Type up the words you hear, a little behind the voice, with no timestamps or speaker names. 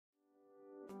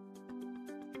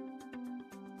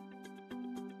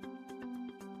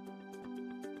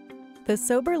The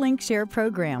Soberlink Share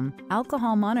Program,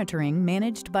 alcohol monitoring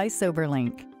managed by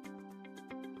Soberlink.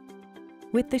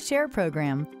 With the Share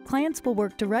Program, clients will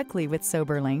work directly with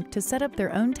Soberlink to set up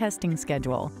their own testing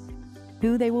schedule,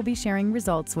 who they will be sharing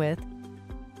results with,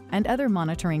 and other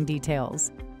monitoring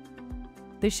details.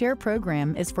 The Share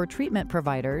Program is for treatment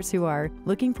providers who are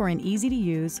looking for an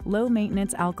easy-to-use,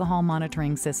 low-maintenance alcohol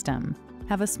monitoring system,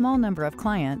 have a small number of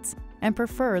clients, and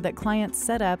prefer that clients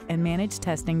set up and manage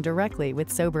testing directly with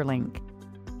Soberlink.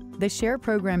 The Share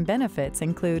Program benefits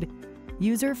include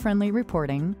user-friendly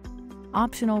reporting,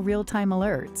 optional real-time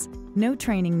alerts, no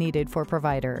training needed for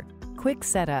provider, quick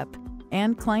setup,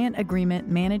 and client agreement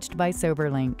managed by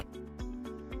Soberlink.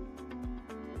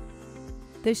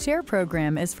 The Share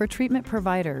Program is for treatment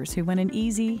providers who want an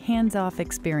easy, hands-off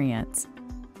experience.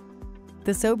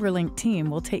 The Soberlink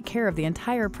team will take care of the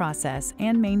entire process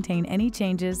and maintain any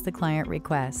changes the client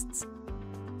requests.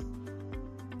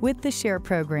 With the Share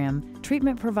Program,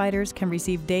 treatment providers can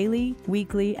receive daily,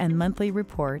 weekly, and monthly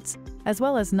reports, as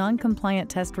well as non-compliant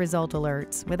test result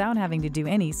alerts without having to do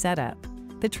any setup.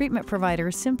 The treatment provider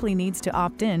simply needs to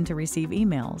opt in to receive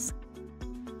emails.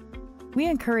 We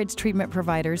encourage treatment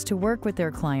providers to work with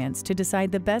their clients to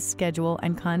decide the best schedule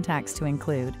and contacts to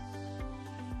include.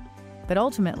 But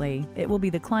ultimately, it will be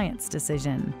the client's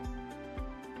decision.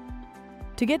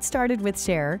 To get started with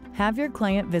Share, have your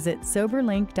client visit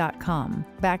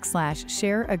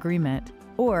soberlink.com/share agreement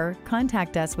or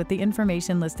contact us with the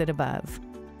information listed above.